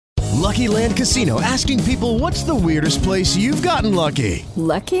Lucky Land Casino, asking people, what's the weirdest place you've gotten lucky?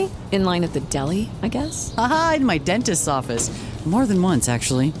 Lucky? In line at the deli, I guess? Aha, in my dentist's office. More than once,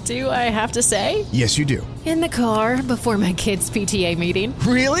 actually. Do I have to say? Yes, you do. In the car before my kids' PTA meeting.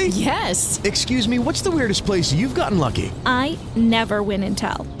 Really? Yes. Excuse me, what's the weirdest place you've gotten lucky? I never win and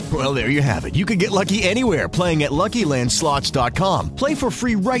tell. Well, there you have it. You can get lucky anywhere, playing at LuckyLandSlots.com. Play for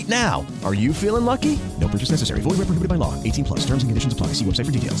free right now. Are you feeling lucky? No purchase necessary. Void where prohibited by law. 18 plus. Terms and conditions apply. See website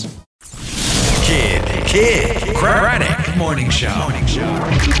for details. Kid Craddock Morning Show.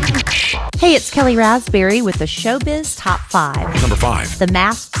 Hey, it's Kelly Raspberry with the Showbiz Top 5. Number 5. The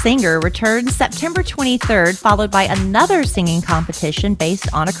Masked Singer returns September 23rd, followed by another singing competition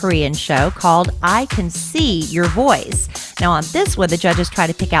based on a Korean show called I Can See Your Voice. Now, on this one, the judges try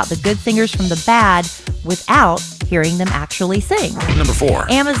to pick out the good singers from the bad without hearing them actually sing. Number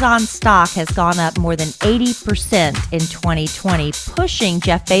 4. Amazon stock has gone up more than 80% in 2020, pushing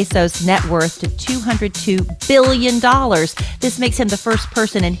Jeff Bezos' net worth to $202 billion. This makes him the first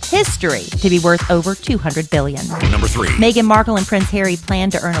person in history to be worth over $200 billion. Number 3. Meghan Markle and Prince Harry plan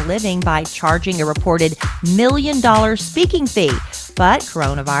to earn a living by charging a reported $1 million speaking fee. But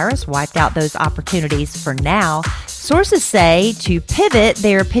coronavirus wiped out those opportunities for now. Sources say to pivot,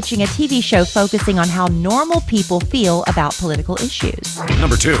 they're pitching a TV show focusing on how normal people feel about political issues.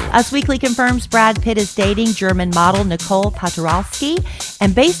 Number 2. Us Weekly confirms Brad Pitt is dating German model Nicole Paturalski,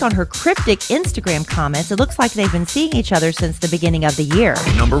 and based on her cryptic Instagram comments, it looks like they've been seeing each other since the beginning of the year.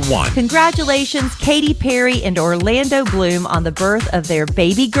 Number 1. Congratulations, Katy Perry and Orlando Bloom, on the birth of their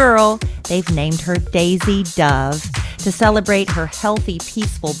baby girl. They've named her Daisy Dove. To celebrate her healthy,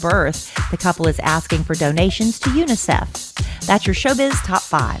 peaceful birth, the couple is asking for donations to UNICEF. That's your Showbiz Top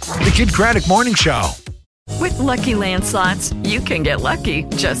 5. The Kid Craddock Morning Show. With Lucky Land Slots, you can get lucky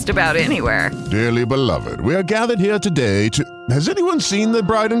just about anywhere. Dearly beloved, we are gathered here today to... Has anyone seen the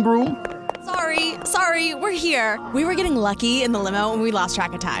bride and groom? Sorry, we're here. We were getting lucky in the limo and we lost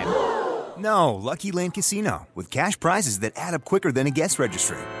track of time. No, Lucky Land Casino, with cash prizes that add up quicker than a guest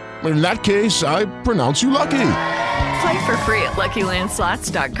registry. In that case, I pronounce you lucky. Play for free at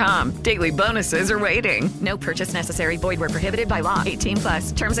LuckyLandSlots.com. Daily bonuses are waiting. No purchase necessary. Void where prohibited by law. 18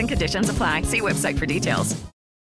 plus. Terms and conditions apply. See website for details.